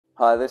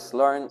Hi, this is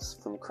Lawrence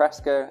from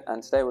Cresco,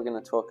 and today we're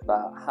going to talk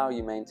about how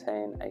you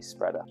maintain a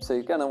spreader. So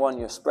you're going to want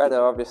your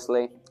spreader,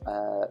 obviously,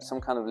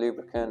 some kind of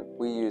lubricant.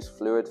 We use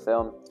fluid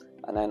film,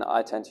 and then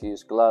I tend to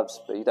use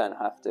gloves, but you don't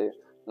have to.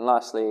 And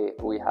lastly,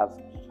 we have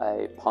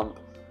a pump,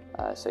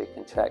 so you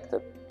can check the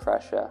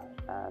pressure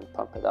and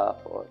pump it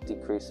up or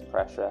decrease the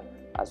pressure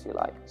as you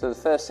like. So the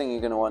first thing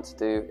you're going to want to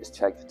do is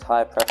check your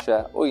tire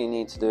pressure. All you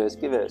need to do is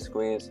give it a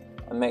squeeze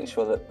and make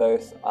sure that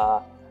both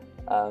are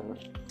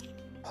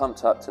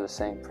pumped up to the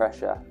same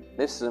pressure.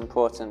 This is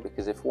important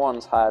because if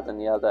one's higher than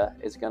the other,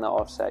 it's going to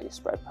offset your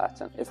spread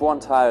pattern. If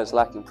one tire is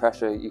lacking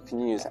pressure, you can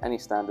use any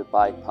standard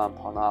bike pump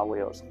on our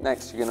wheels.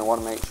 Next, you're going to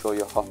want to make sure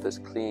your hopper's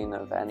clean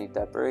of any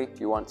debris. If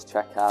you want to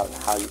check out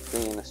how you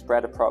clean a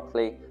spreader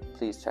properly,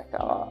 please check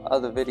out our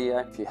other video.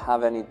 If you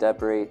have any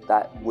debris,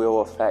 that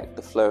will affect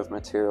the flow of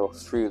material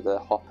through the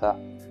hopper,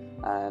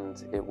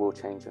 and it will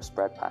change your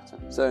spread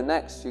pattern. So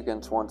next, you're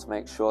going to want to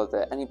make sure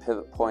that any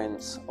pivot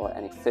points or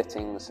any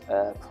fittings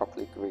are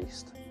properly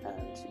greased,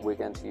 and we're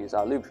going to use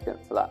our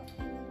lubricant for that.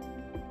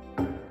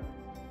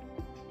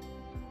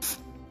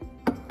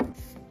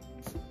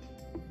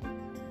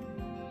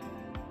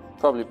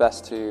 Probably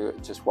best to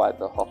just wipe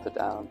the hopper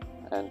down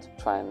and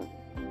try and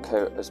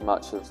coat as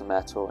much of the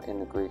metal in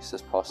the grease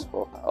as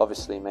possible.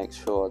 Obviously make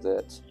sure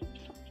that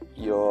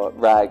your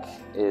rag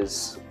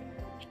is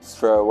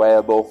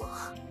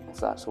throwawayable, if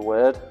that's a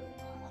word.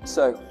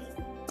 So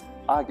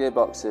our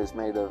gearbox is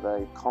made of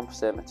a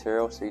composite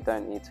material, so you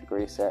don't need to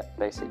grease it.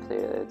 Basically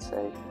it's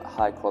a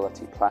high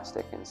quality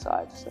plastic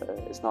inside, so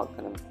it's not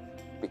going to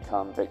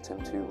become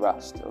victim to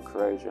rust or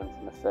corrosion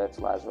from the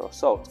fertilizer or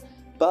salt.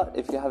 But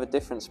if you have a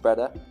different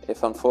spreader,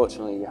 if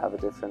unfortunately you have a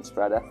different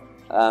spreader,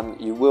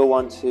 you will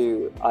want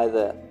to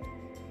either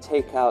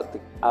take out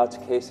the outer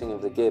casing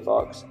of the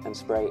gearbox and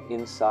spray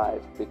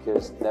inside,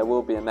 because there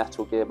will be a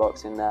metal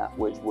gearbox in there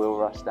which will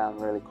rust down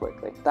really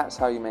quickly. That's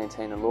how you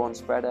maintain a lawn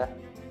spreader.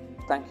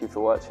 Thank you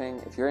for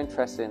watching. If you're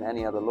interested in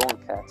any other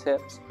lawn care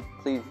tips,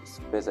 please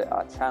visit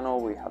our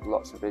channel. We have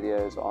lots of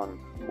videos on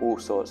all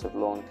sorts of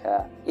lawn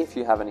care. If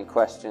you have any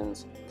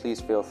questions, please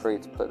feel free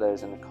to put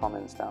those in the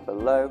comments down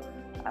below,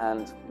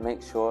 and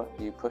make sure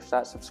you push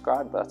that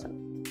subscribe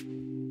button.